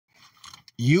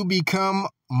You become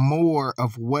more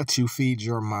of what you feed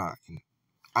your mind.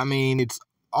 I mean, it's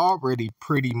already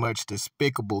pretty much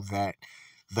despicable that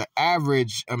the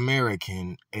average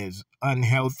American is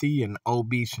unhealthy and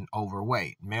obese and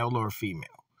overweight, male or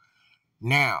female.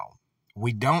 Now,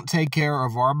 we don't take care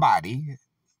of our body.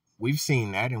 We've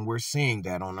seen that and we're seeing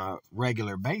that on a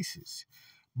regular basis.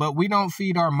 But we don't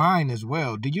feed our mind as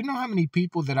well. Do you know how many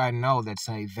people that I know that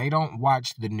say they don't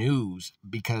watch the news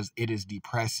because it is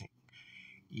depressing?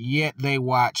 Yet they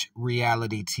watch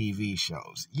reality TV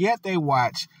shows. Yet they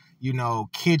watch,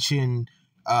 kitchen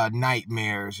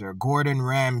nightmares or Gordon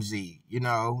Ramsay,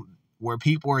 where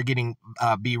people are getting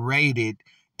berated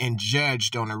and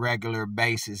judged on a regular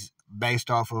basis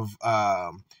based off of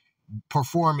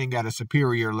performing at a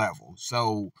superior level.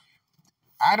 So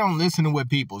I don't listen to what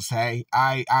people say.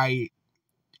 I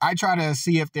try to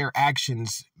see if their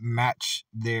actions match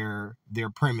their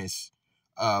premise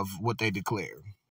of what they declare.